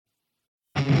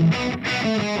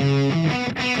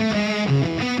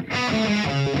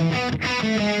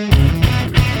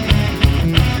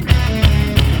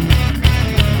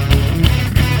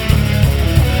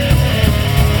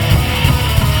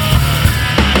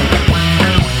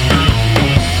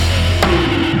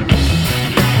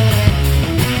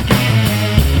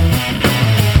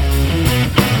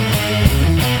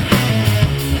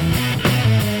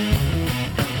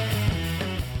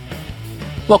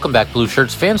Welcome back, Blue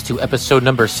Shirts fans, to episode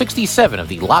number 67 of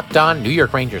the Locked On New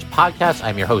York Rangers podcast.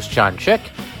 I'm your host, John Chick,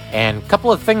 and a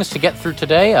couple of things to get through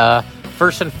today.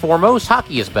 First and foremost,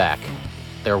 hockey is back.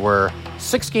 There were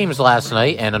 6 games last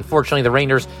night, and unfortunately the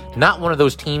Rangers, not one of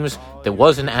those teams that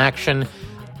was in action.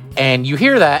 And you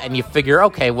hear that, and you figure,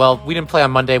 okay, well, we didn't play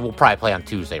on Monday, we'll probably play on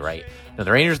Tuesday, right? Now,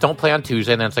 the Rangers don't play on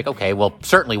Tuesday, and then it's like, okay, well,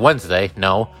 certainly Wednesday,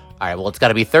 no. All right, well, it's got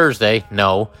to be Thursday,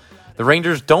 no. The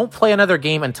Rangers don't play another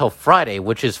game until Friday,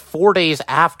 which is 4 days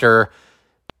after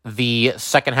the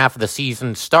second half of the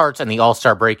season starts and the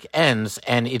All-Star break ends.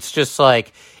 And it's just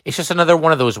another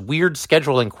one of those weird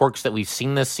scheduling quirks that we've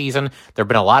seen this season. There have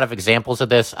been a lot of examples of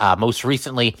this. Most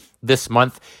recently, this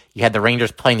month, you had the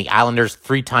Rangers playing the Islanders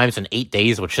 3 times in 8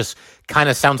 days, which just kind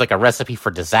of sounds like a recipe for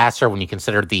disaster when you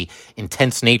consider the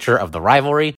intense nature of the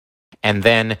rivalry. And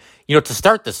then, to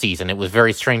start the season, it was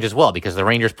very strange as well because the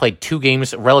Rangers played 2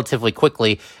 games relatively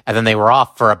quickly, and then they were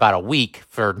off for about a week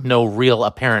for no real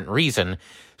apparent reason.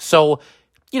 So,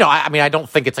 I don't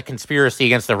think it's a conspiracy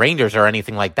against the Rangers or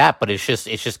anything like that, but it's just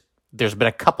there's been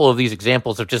a couple of these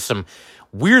examples of just some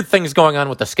weird things going on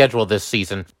with the schedule this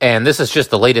season, and this is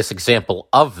just the latest example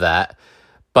of that.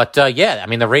 But,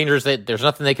 the Rangers, there's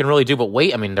nothing they can really do but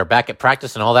wait. They're back at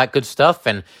practice and all that good stuff,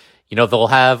 and they'll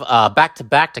have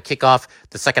back-to-back to kick off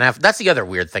the second half. That's the other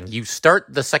weird thing. You start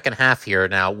the second half here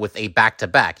now with a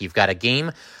back-to-back. You've got a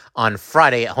game on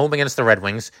Friday at home against the Red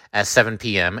Wings at 7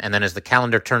 p.m., and then as the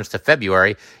calendar turns to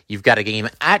February, you've got a game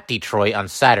at Detroit on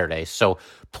Saturday. So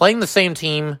playing the same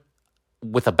team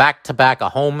with a back-to-back, a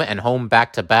home and home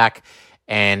back-to-back,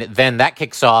 and then that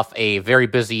kicks off a very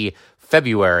busy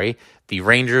February. The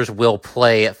Rangers will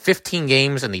play 15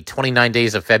 games in the 29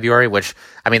 days of February, which,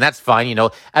 that's fine.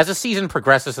 As the season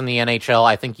progresses in the NHL,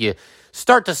 I think you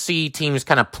start to see teams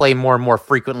kind of play more and more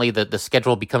frequently. The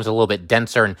schedule becomes a little bit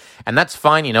denser, and that's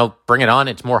fine. Bring it on.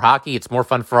 It's more hockey. It's more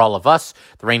fun for all of us.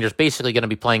 The Rangers basically going to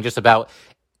be playing just about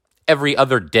every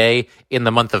other day in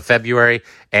the month of February,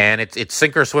 and it's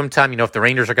sink or swim time. If the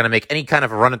Rangers are going to make any kind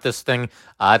of a run at this thing,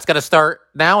 it's going to start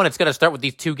now, and it's going to start with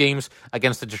these 2 games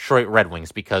against the Detroit Red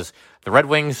Wings, because the Red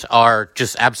Wings are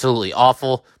just absolutely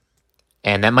awful,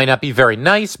 and that might not be very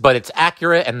nice, but it's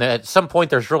accurate, and at some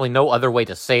point, there's really no other way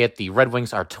to say it. The Red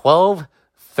Wings are 12,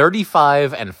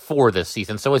 35, and 4 this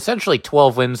season, so essentially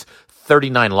 12 wins,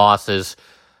 39 losses.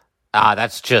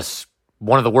 That's just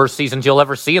one of the worst seasons you'll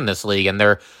ever see in this league, and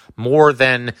they're more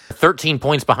than 13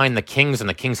 points behind the Kings, and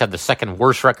the Kings have the second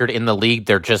worst record in the league.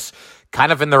 They're just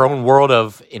kind of in their own world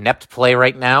of inept play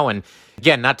right now, and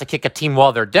again, not to kick a team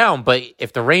while they're down, but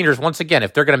if the Rangers, once again,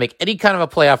 if they're going to make any kind of a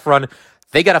playoff run,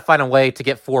 they got to find a way to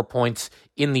get 4 points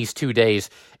in these 2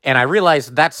 days, and I realize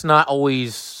that's not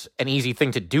always an easy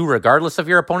thing to do regardless of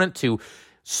your opponent, to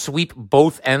sweep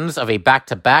both ends of a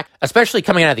back-to-back, especially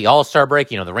coming out of the All-Star break.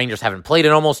 The Rangers haven't played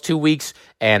in almost 2 weeks,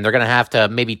 and they're going to have to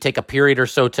maybe take a period or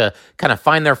so to kind of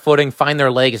find their footing, find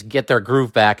their legs, get their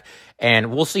groove back,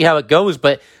 and we'll see how it goes.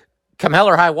 But come hell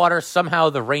or high water, somehow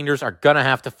the Rangers are going to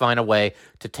have to find a way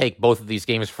to take both of these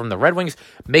games from the Red Wings,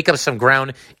 make up some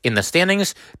ground in the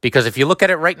standings, because if you look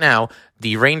at it right now,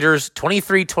 the Rangers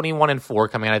 23, 21, and 4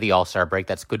 coming out of the All-Star break.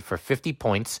 That's good for 50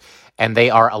 points, and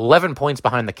they are 11 points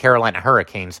behind the Carolina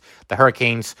Hurricanes. The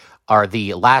Hurricanes are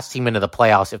the last team into the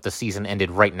playoffs if the season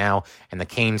ended right now, and the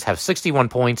Canes have 61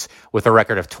 points with a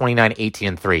record of 29, 18,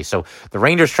 and 3. So the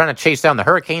Rangers trying to chase down the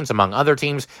Hurricanes among other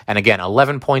teams, and again,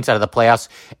 11 points out of the playoffs.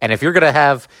 And if you're going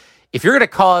to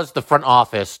cause the front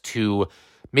office to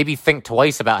maybe think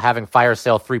twice about having Fire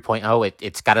Sale 3.0,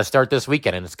 it's got to start this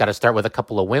weekend, and it's got to start with a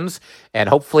couple of wins. And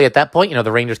hopefully at that point,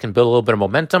 the Rangers can build a little bit of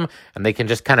momentum, and they can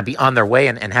just kind of be on their way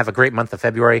and have a great month of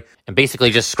February and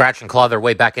basically just scratch and claw their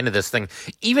way back into this thing.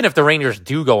 Even if the Rangers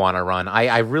do go on a run,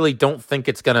 I really don't think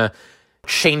it's going to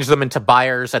change them into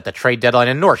buyers at the trade deadline,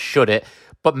 and nor should it.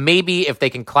 But maybe if they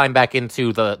can climb back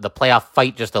into the playoff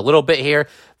fight just a little bit here,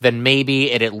 then maybe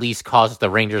it at least causes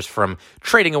the Rangers from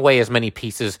trading away as many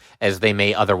pieces as they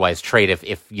may otherwise trade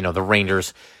if the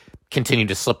Rangers continue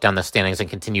to slip down the standings and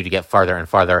continue to get farther and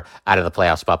farther out of the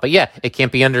playoff spot. But yeah, it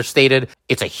can't be understated.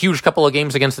 It's a huge couple of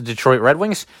games against the Detroit Red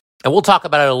Wings, and we'll talk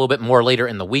about it a little bit more later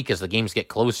in the week as the games get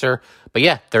closer. But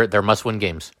yeah, they're must-win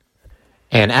games.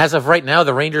 And as of right now,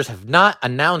 the Rangers have not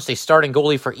announced a starting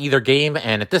goalie for either game.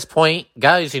 And at this point,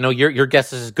 guys, your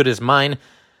guess is as good as mine.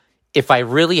 If I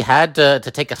really had to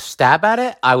take a stab at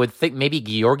it, I would think maybe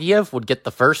Georgiev would get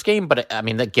the first game. But I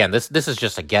mean, again, this is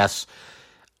just a guess.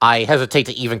 I hesitate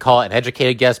to even call it an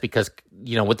educated guess because,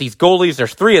 with these goalies,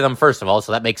 there's 3 of them, first of all,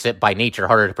 so that makes it by nature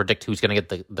harder to predict who's going to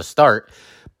get the start.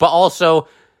 But also,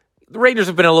 the Rangers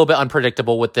have been a little bit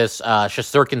unpredictable with this.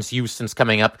 Shesterkin's use since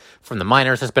coming up from the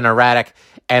minors has been erratic.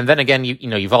 And then again,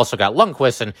 you've also got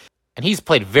Lundqvist, and he's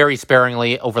played very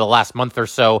sparingly over the last month or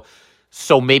so.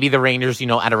 So maybe the Rangers,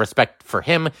 out of respect for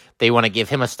him, they want to give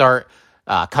him a start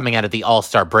coming out of the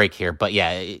All-Star break here. But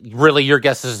yeah, really, your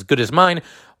guess is as good as mine.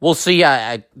 We'll see.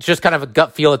 Just kind of a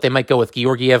gut feel that they might go with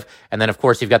Georgiev. And then, of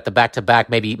course, you've got the back-to-back.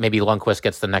 Maybe Lundqvist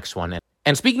gets the next one.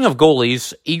 And speaking of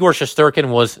goalies, Igor Shesterkin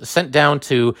was sent down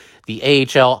to the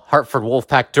AHL Hartford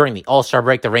Wolfpack during the All-Star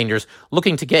break. The Rangers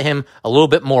looking to get him a little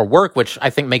bit more work, which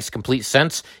I think makes complete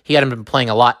sense. He hadn't been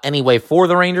playing a lot anyway for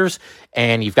the Rangers,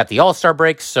 and you've got the All-Star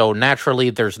break, so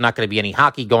naturally there's not going to be any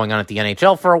hockey going on at the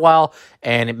NHL for a while,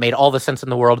 and it made all the sense in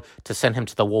the world to send him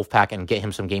to the Wolfpack and get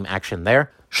him some game action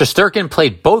there. Shesterkin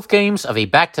played both games of a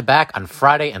back-to-back on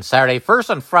Friday and Saturday. First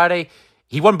on Friday,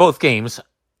 he won both games.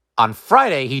 On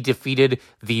Friday, he defeated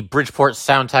the Bridgeport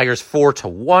Sound Tigers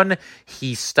 4-1.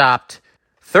 He stopped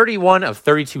 31 of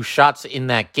 32 shots in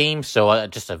that game, so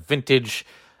just a vintage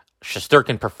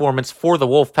Shesterkin performance for the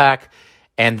Wolfpack.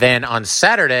 And then on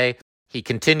Saturday, he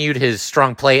continued his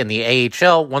strong play in the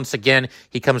AHL. Once again,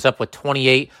 he comes up with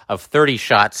 28 of 30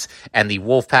 shots, and the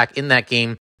Wolfpack in that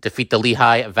game defeat the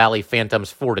Lehigh Valley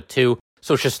Phantoms 4-2.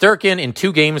 So Shesterkin in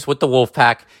 2 games with the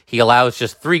Wolfpack, he allows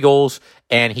just 3 goals,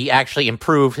 and he actually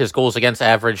improved his goals against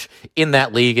average in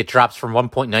that league. It drops from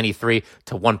 1.93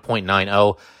 to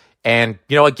 1.90. And,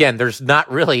 again, there's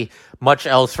not really much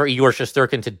else for Igor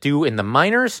Shesterkin to do in the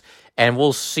minors. And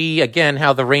we'll see, again,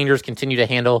 how the Rangers continue to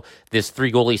handle this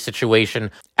 3-goalie situation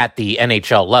at the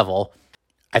NHL level.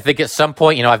 I think at some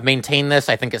point, I've maintained this.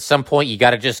 I think at some point you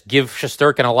got to just give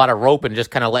Shesterkin a lot of rope and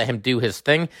just kind of let him do his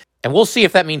thing. And we'll see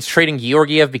if that means trading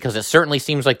Georgiev, because it certainly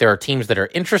seems like there are teams that are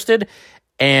interested.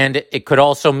 And it could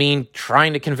also mean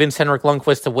trying to convince Henrik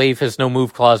Lundqvist to waive his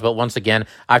no-move clause. But once again,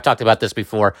 I've talked about this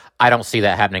before. I don't see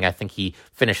that happening. I think he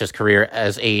finished his career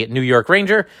as a New York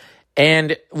Ranger.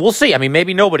 And we'll see. I mean,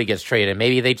 maybe nobody gets traded.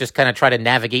 Maybe they just kind of try to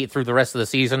navigate through the rest of the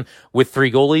season with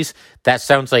 3 goalies. That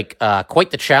sounds like quite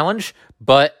the challenge,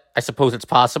 but I suppose it's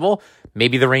possible.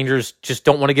 Maybe the Rangers just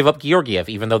don't want to give up Georgiev,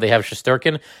 even though they have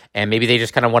Shesterkin, and maybe they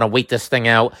just kind of want to wait this thing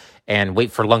out and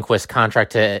wait for Lundqvist's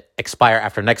contract to expire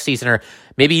after next season, or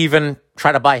maybe even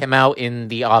try to buy him out in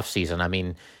the offseason. I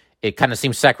mean, it kind of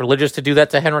seems sacrilegious to do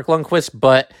that to Henrik Lundqvist,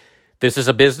 but this is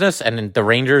a business, and the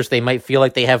Rangers, they might feel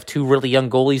like they have 2 really young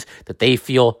goalies that they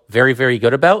feel very, very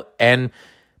good about, and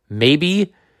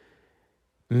maybe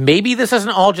this isn't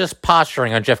all just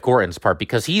posturing on Jeff Gorton's part,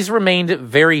 because he's remained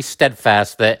very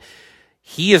steadfast that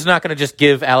he is not going to just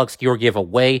give Alex Georgiev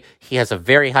away. He has a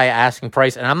very high asking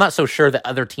price, and I'm not so sure that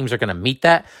other teams are going to meet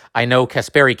that. I know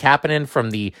Kasperi Kapanen from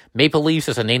the Maple Leafs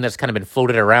is a name that's kind of been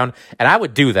floated around, and I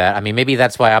would do that. I mean, maybe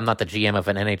that's why I'm not the GM of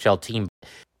an NHL team.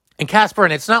 And Kasper,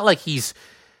 and it's not like he's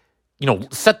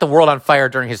set the world on fire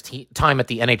during his time at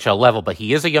the NHL level, but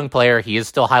he is a young player. He is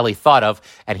still highly thought of,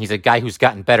 and he's a guy who's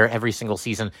gotten better every single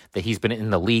season that he's been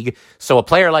in the league. So a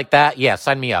player like that, yeah,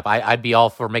 sign me up. I'd be all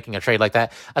for making a trade like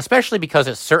that, especially because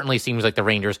it certainly seems like the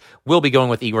Rangers will be going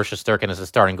with Igor Shesterkin as a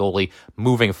starting goalie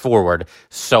moving forward.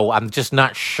 So I'm just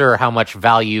not sure how much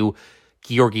value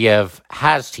Georgiev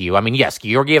has to you. I mean, yes,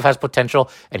 Georgiev has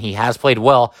potential, and he has played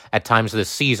well at times this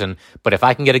season, but if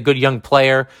I can get a good young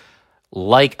player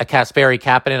like a Kasperi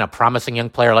Kapanen, a promising young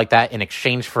player like that, in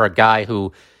exchange for a guy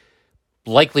who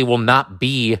likely will not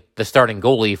be the starting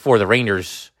goalie for the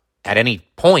Rangers at any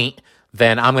point,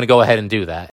 then I'm going to go ahead and do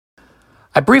that.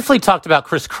 I briefly talked about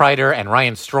Chris Kreider and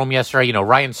Ryan Strome yesterday.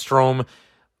 Ryan Strome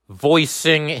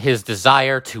voicing his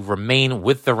desire to remain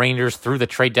with the Rangers through the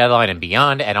trade deadline and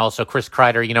beyond, and also Chris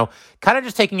Kreider, kind of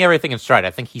just taking everything in stride.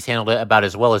 I think he's handled it about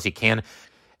as well as he can.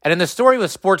 And in the story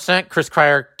with Sportsnet, Chris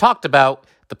Kreider talked about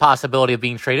the possibility of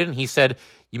being traded, and he said,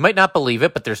 "You might not believe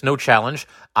it, but there's no challenge.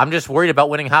 I'm just worried about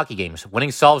winning hockey games.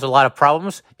 Winning solves a lot of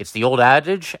problems. It's the old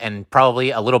adage, and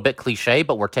probably a little bit cliche,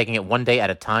 but we're taking it one day at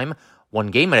a time, one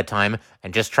game at a time,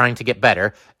 and just trying to get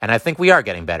better, and I think we are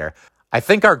getting better. I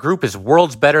think our group is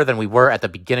worlds better than we were at the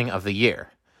beginning of the year."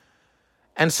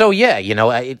 And so, yeah,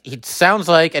 it sounds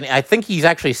like, and I think he's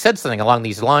actually said something along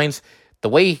these lines. The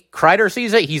way Kreider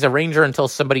sees it, he's a Ranger until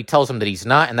somebody tells him that he's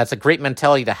not, and that's a great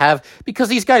mentality to have, because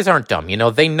these guys aren't dumb.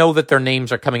 They know that their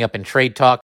names are coming up in trade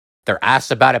talk. They're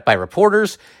asked about it by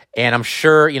reporters, and I'm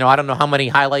sure, I don't know how many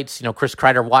highlights, Chris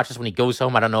Kreider watches when he goes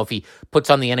home. I don't know if he puts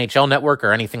on the NHL Network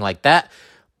or anything like that.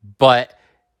 But,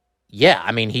 yeah,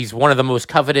 I mean, he's one of the most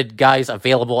coveted guys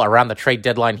available around the trade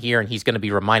deadline here, and he's going to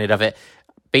be reminded of it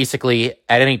basically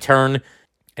at any turn.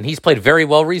 And he's played very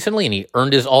well recently, and he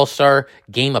earned his All-Star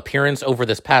game appearance over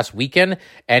this past weekend,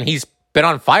 and he's been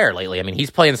on fire lately. I mean, he's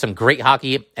playing some great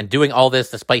hockey and doing all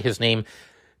this despite his name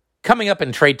coming up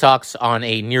in trade talks on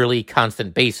a nearly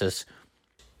constant basis.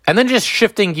 And then just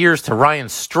shifting gears to Ryan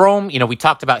Strome, we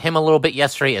talked about him a little bit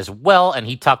yesterday as well, and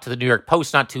he talked to the New York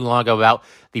Post not too long ago about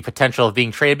the potential of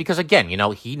being traded because, again,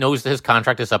 he knows that his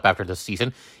contract is up after this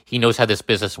season. He knows how this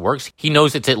business works. He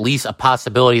knows it's at least a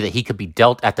possibility that he could be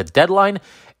dealt at the deadline,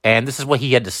 and this is what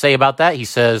he had to say about that. He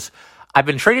says, "I've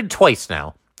been traded twice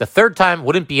now. The third time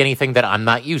wouldn't be anything that I'm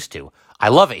not used to. I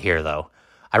love it here, though.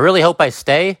 I really hope I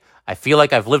stay. I feel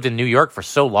like I've lived in New York for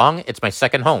so long, it's my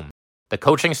second home. The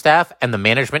coaching staff and the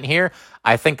management here,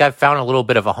 I think I've found a little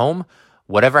bit of a home.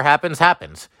 Whatever happens,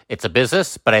 happens. It's a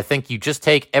business, but I think you just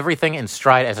take everything in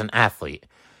stride as an athlete."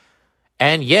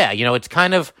 And yeah,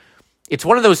 it's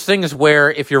one of those things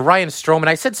where if you're Ryan Strome, and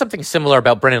I said something similar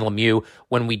about Brendan Lemieux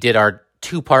when we did our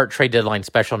 2-part trade deadline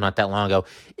special not that long ago.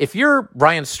 If you're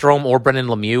Ryan Strome or Brendan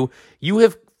Lemieux, you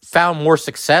have found more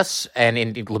success, and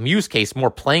in Lemieux's case,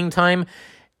 more playing time,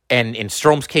 and in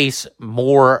Strome's case,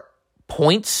 more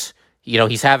points.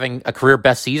 He's having a career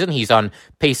best season. He's on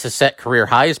pace to set career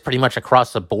highs pretty much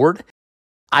across the board.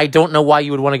 I don't know why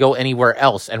you would want to go anywhere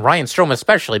else. And Ryan Strome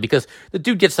especially, because the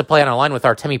dude gets to play on a line with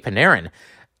Artemi Panarin.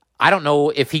 I don't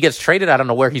know if he gets traded. I don't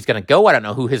know where he's going to go. I don't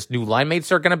know who his new line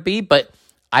mates are going to be, but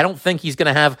I don't think he's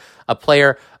going to have a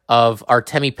player of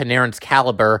Artemi Panarin's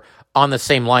caliber on the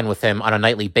same line with him on a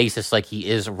nightly basis like he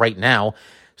is right now.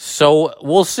 So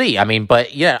we'll see. I mean,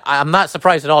 but yeah, I'm not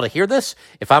surprised at all to hear this.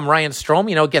 If I'm Ryan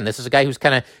Strome, again, this is a guy who's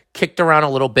kind of kicked around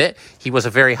a little bit. He was a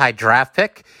very high draft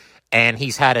pick, and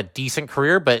he's had a decent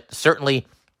career, but certainly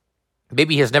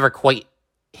maybe has never quite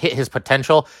hit his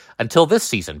potential until this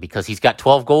season because he's got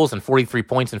 12 goals and 43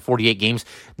 points in 48 games,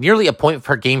 nearly a point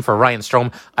per game for Ryan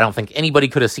Strome. I don't think anybody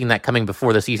could have seen that coming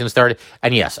before the season started.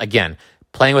 And yes, again,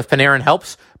 playing with Panarin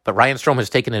helps, but Ryan Strome has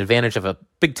taken advantage of a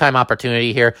big-time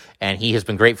opportunity here, and he has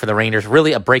been great for the Rangers.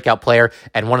 Really a breakout player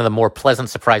and one of the more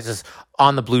pleasant surprises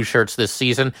on the Blue Shirts this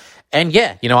season. And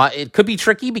yeah, it could be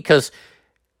tricky because,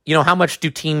 how much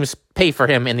do teams pay for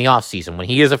him in the offseason? When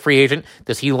he is a free agent,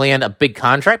 does he land a big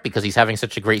contract because he's having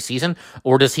such a great season?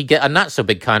 Or does he get a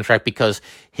not-so-big contract because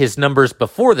his numbers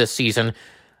before this season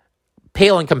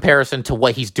pale in comparison to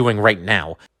what he's doing right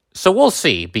now? So we'll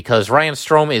see, because Ryan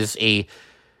Strome is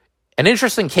an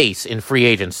interesting case in free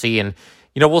agency, and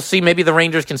we'll see. Maybe the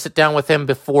Rangers can sit down with him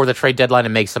before the trade deadline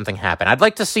and make something happen. I'd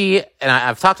like to see, and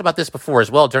I've talked about this before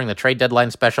as well during the trade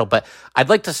deadline special, but I'd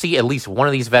like to see at least one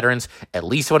of these veterans, at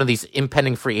least one of these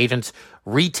impending free agents,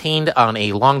 retained on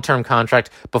a long-term contract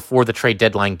before the trade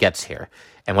deadline gets here.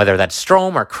 And whether that's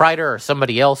Strome or Kreider or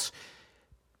somebody else,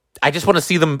 I just want to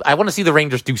see them. I want to see the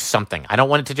Rangers do something. I don't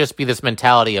want it to just be this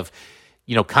mentality of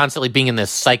constantly being in this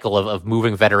cycle of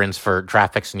moving veterans for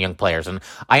draft picks and young players. And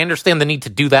I understand the need to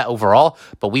do that overall,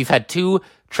 but we've had 2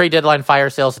 trade deadline fire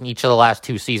sales in each of the last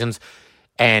 2 seasons,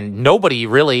 and nobody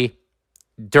really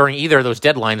during either of those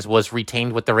deadlines was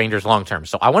retained with the Rangers long-term.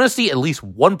 So I want to see at least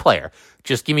one player.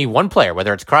 Just give me one player,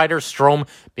 whether it's Kreider, Strome,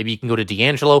 maybe you can go to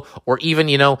DeAngelo, or even,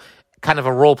 kind of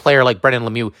a role player like Brendan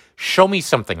Lemieux. Show me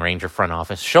something, Ranger front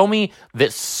office. Show me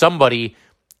that somebody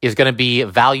is going to be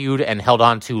valued and held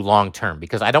on to long-term,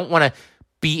 because I don't want to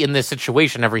be in this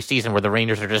situation every season where the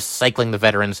Rangers are just cycling the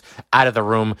veterans out of the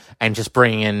room and just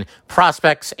bringing in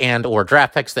prospects and or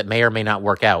draft picks that may or may not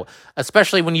work out,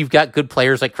 especially when you've got good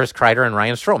players like Chris Kreider and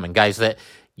Ryan Strome, and guys that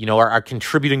are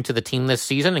contributing to the team this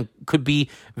season and could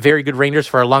be very good Rangers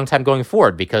for a long time going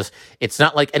forward, because it's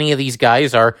not like any of these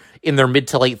guys are in their mid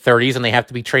to late 30s and they have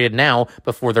to be traded now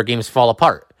before their games fall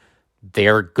apart.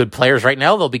 They're good players right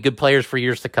now. They'll be good players for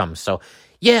years to come. So,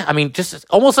 yeah, I mean, just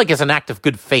almost like as an act of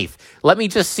good faith, let me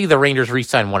just see the Rangers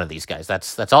re-sign one of these guys.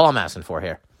 That's all I'm asking for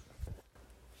here.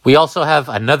 We also have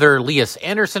another Elias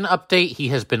Andersson update. He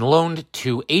has been loaned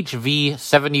to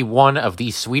HV71 of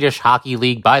the Swedish Hockey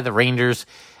League by the Rangers.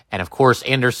 And, of course,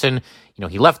 Andersson,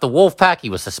 he left the Wolfpack. He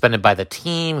was suspended by the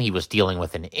team. He was dealing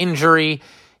with an injury.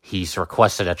 He's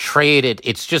requested a trade.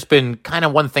 It's just been kind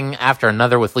of one thing after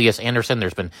another with Elias Andersson.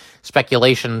 There's been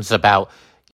speculations about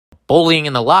bullying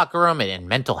in the locker room and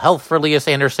mental health for Elias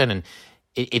Andersson, and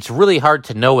it's really hard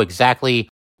to know exactly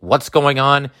what's going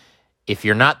on. if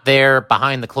you're not there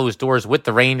behind the closed doors with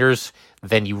the Rangers,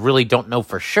 then you really don't know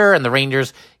for sure. And the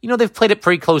Rangers, they've played it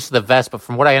pretty close to the vest, but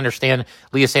from what I understand,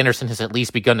 Lias Andersson has at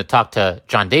least begun to talk to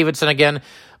John Davidson again.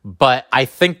 But I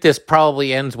think this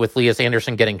probably ends with Lias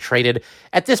Andersson getting traded.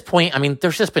 At this point,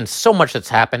 there's just been so much that's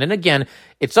happened. And again,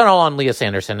 it's not all on Lias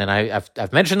Andersson. And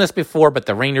I've mentioned this before, but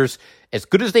the Rangers, as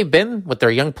good as they've been with their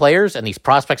young players and these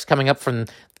prospects coming up from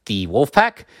the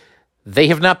Wolfpack, they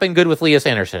have not been good with Lias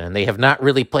Andersson. And they have not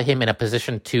really put him in a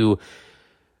position to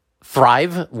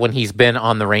thrive when he's been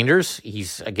on the Rangers.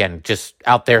 He's, again, just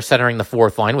out there centering the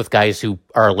fourth line with guys who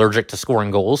are allergic to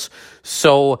scoring goals.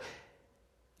 So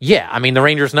yeah, the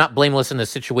Rangers not blameless in this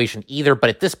situation either,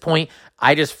 but at this point,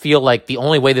 I just feel like the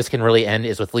only way this can really end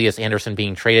is with Lias Andersson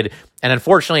being traded. And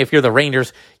unfortunately, if you're the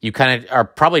Rangers, you kind of are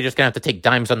probably just going to have to take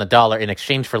dimes on the dollar in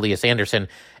exchange for Lias Andersson.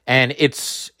 And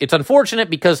it's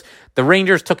unfortunate because the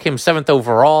Rangers took him 7th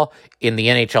overall in the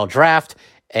NHL draft,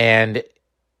 and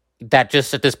that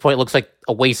just at this point looks like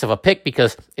a waste of a pick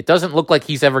because it doesn't look like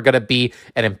he's ever going to be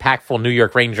an impactful New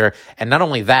York Ranger. And not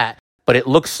only that, but it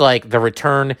looks like the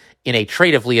return in a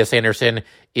trade of Lias Andersson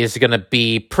is going to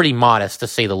be pretty modest, to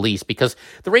say the least, because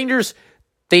the Rangers,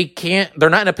 they're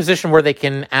not in a position where they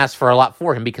can ask for a lot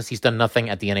for him because he's done nothing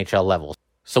at the NHL level.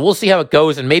 So we'll see how it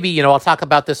goes, and maybe, I'll talk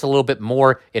about this a little bit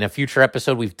more in a future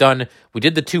episode. We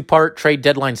did the 2-part trade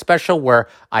deadline special where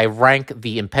I rank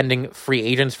the impending free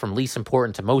agents from least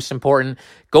important to most important.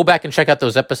 Go back and check out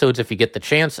those episodes if you get the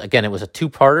chance. Again, it was a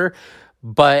 2-parter,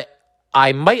 but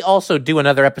I might also do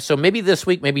another episode, maybe this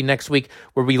week, maybe next week,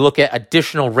 where we look at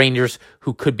additional Rangers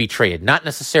who could be traded. Not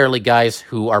necessarily guys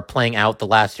who are playing out the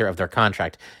last year of their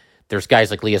contract. There's guys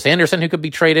like Lias Andersson who could be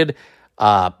traded,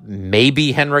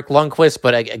 maybe Henrik Lundqvist,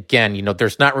 but again,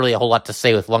 there's not really a whole lot to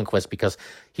say with Lundqvist because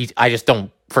I just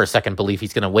don't for a second believe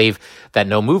he's going to waive that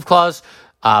no-move clause.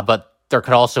 But there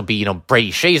could also be,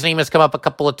 Brady Shea's name has come up a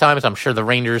couple of times. I'm sure the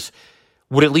Rangers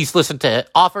would at least listen to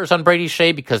offers on Brady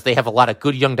Shea because they have a lot of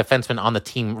good young defensemen on the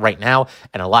team right now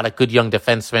and a lot of good young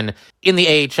defensemen in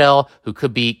the AHL who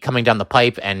could be coming down the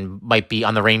pipe and might be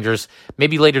on the Rangers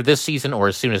maybe later this season or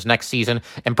as soon as next season.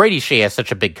 And Brady Shea has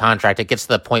such a big contract. It gets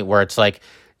to the point where it's like,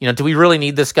 do we really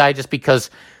need this guy just because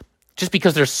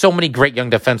there's so many great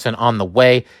young defensemen on the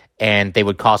way and they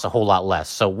would cost a whole lot less.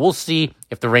 So we'll see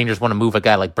if the Rangers want to move a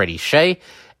guy like Brady Shea.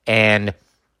 And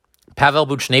Pavel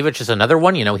Buchnevich is another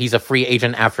one. He's a free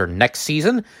agent after next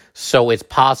season, so it's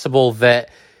possible that,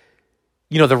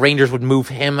 the Rangers would move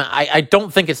him. I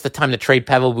don't think it's the time to trade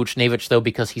Pavel Buchnevich, though,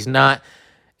 because he's not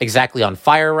exactly on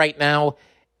fire right now,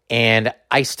 and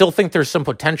I still think there's some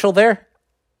potential there.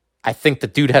 I think the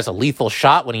dude has a lethal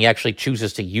shot when he actually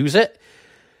chooses to use it,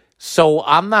 so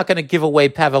I'm not going to give away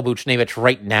Pavel Buchnevich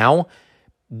right now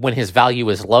when his value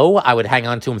is low. I would hang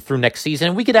on to him through next season.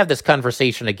 And we could have this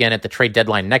conversation again at the trade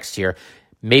deadline next year.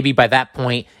 Maybe by that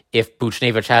point, if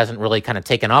Buchnevich hasn't really kind of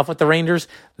taken off with the Rangers,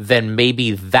 then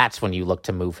maybe that's when you look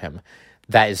to move him.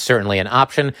 That is certainly an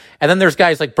option. And then there's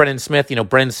guys like Brendan Smith.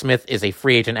 Brendan Smith is a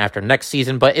free agent after next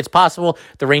season, but it's possible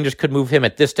the Rangers could move him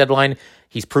at this deadline.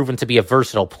 He's proven to be a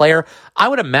versatile player. I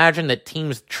would imagine that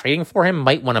teams trading for him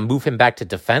might want to move him back to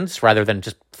defense rather than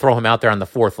just throw him out there on the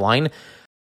fourth line.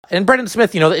 And Brendan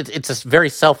Smith, it's a very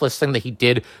selfless thing that he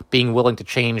did, being willing to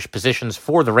change positions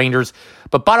for the Rangers.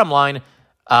 But bottom line,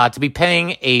 to be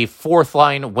paying a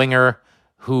fourth-line winger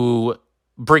who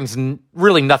brings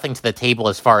really nothing to the table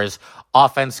as far as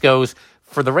offense goes,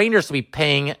 for the Rangers to be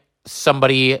paying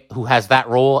somebody who has that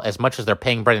role as much as they're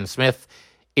paying Brendan Smith,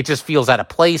 it just feels out of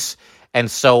place.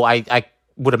 And so I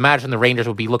would imagine the Rangers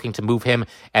would be looking to move him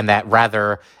and that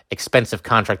rather expensive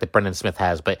contract that Brendan Smith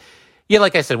has. But yeah,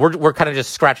 like I said, we're kind of just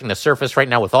scratching the surface right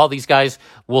now with all these guys.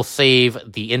 We'll save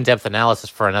the in-depth analysis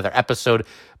for another episode.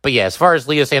 But yeah, as far as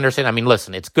Lias Andersson,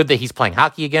 listen, it's good that he's playing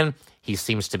hockey again. He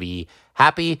seems to be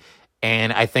happy.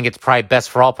 And I think it's probably best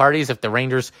for all parties if the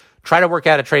Rangers try to work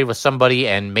out a trade with somebody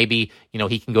and maybe,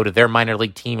 he can go to their minor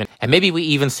league team. And maybe we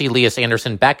even see Lias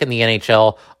Andersson back in the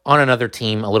NHL on another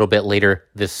team a little bit later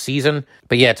this season.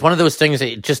 But yeah, it's one of those things,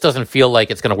 it just doesn't feel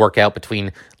like it's going to work out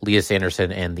between Lias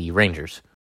Andersson and the Rangers.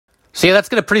 So yeah, that's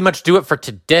going to pretty much do it for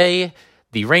today.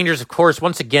 The Rangers, of course,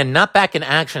 once again, not back in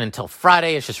action until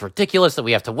Friday. It's just ridiculous that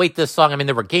we have to wait this long.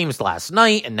 There were games last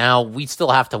night, and now we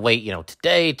still have to wait,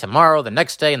 today, tomorrow, the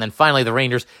next day, and then finally the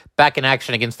Rangers back in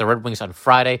action against the Red Wings on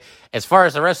Friday. As far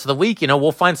as the rest of the week,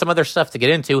 we'll find some other stuff to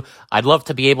get into. I'd love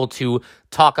to be able to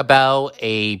talk about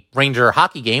a Ranger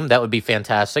hockey game. That would be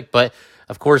fantastic. But,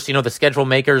 of course, the schedule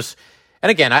makers. And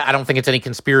again, I don't think it's any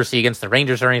conspiracy against the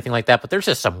Rangers or anything like that, but there's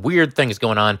just some weird things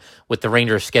going on with the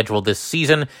Rangers schedule this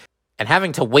season. And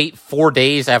having to wait 4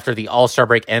 days after the All-Star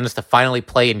break ends to finally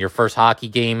play in your first hockey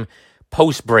game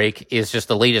post-break is just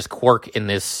the latest quirk in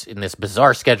this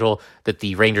bizarre schedule that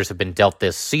the Rangers have been dealt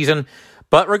this season.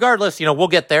 But regardless, we'll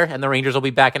get there, and the Rangers will be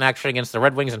back in action against the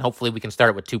Red Wings, and hopefully we can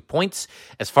start with 2 points.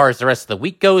 As far as the rest of the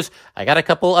week goes, I got a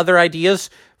couple other ideas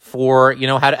for,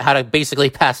 how to basically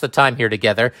pass the time here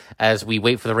together as we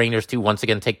wait for the Rangers to once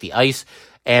again take the ice.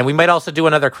 And we might also do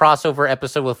another crossover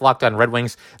episode with Locked On Red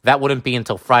Wings. That wouldn't be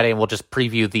until Friday, and we'll just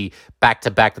preview the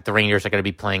back-to-back that the Rangers are going to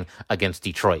be playing against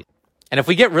Detroit. And if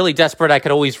we get really desperate, I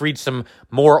could always read some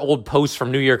more old posts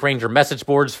from New York Ranger message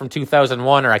boards from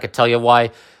 2001, or I could tell you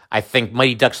why I think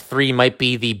Mighty Ducks 3 might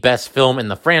be the best film in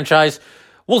the franchise.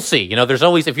 We'll see. There's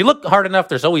always, if you look hard enough,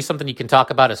 there's always something you can talk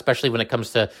about, especially when it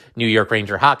comes to New York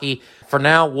Ranger hockey. For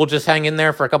now, we'll just hang in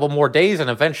there for a couple more days, and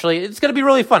eventually it's going to be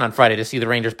really fun on Friday to see the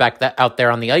Rangers back out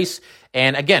there on the ice.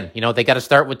 And again, they got to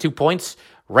start with 2 points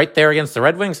right there against the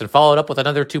Red Wings and follow it up with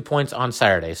another 2 points on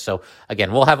Saturday. So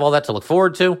again, we'll have all that to look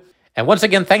forward to. And once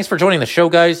again, thanks for joining the show,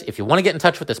 guys. If you want to get in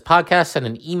touch with this podcast, send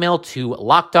an email to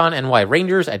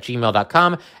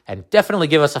lockedonnyrangers@gmail.com, and definitely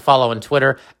give us a follow on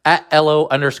Twitter at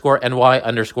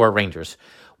LO_NY_Rangers.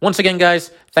 Once again,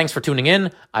 guys, thanks for tuning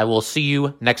in. I will see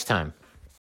you next time.